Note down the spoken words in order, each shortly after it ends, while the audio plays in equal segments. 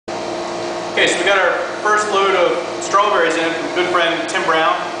Okay, so we got our first load of strawberries in from good friend Tim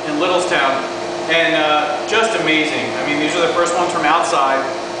Brown in Littlestown, and just amazing. I mean, these are the first ones from outside,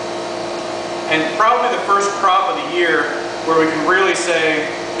 and probably the first crop of the year where we can really say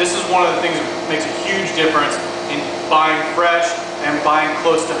this is one of the things that makes a huge difference in buying fresh and buying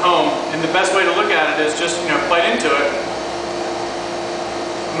close to home. And the best way to look at it is just, bite into it.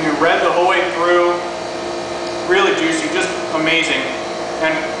 When you read the whole way through, really juicy, just amazing.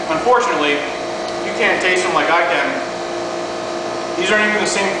 And unfortunately, you can't taste them like I can. These aren't even the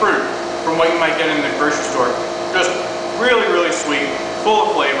same fruit from what you might get in the grocery store. Just really, really sweet, full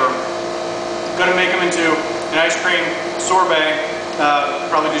of flavor. Gonna make them into an ice cream sorbet.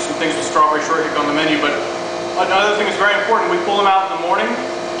 Probably do some things with strawberry shortcake on the menu, but another thing that's very important, we pull them out in the morning,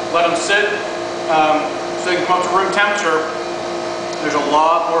 let them sit, so they can come up to room temperature. There's a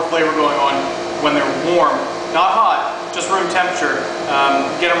lot more flavor going on when they're warm, not hot, just room temperature.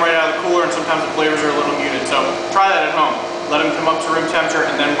 Get them right out of the cooler, and sometimes the flavors are a little muted, so try that at home. Let them come up to room temperature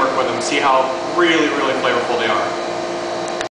and then work with them. See how really, really flavorful they are.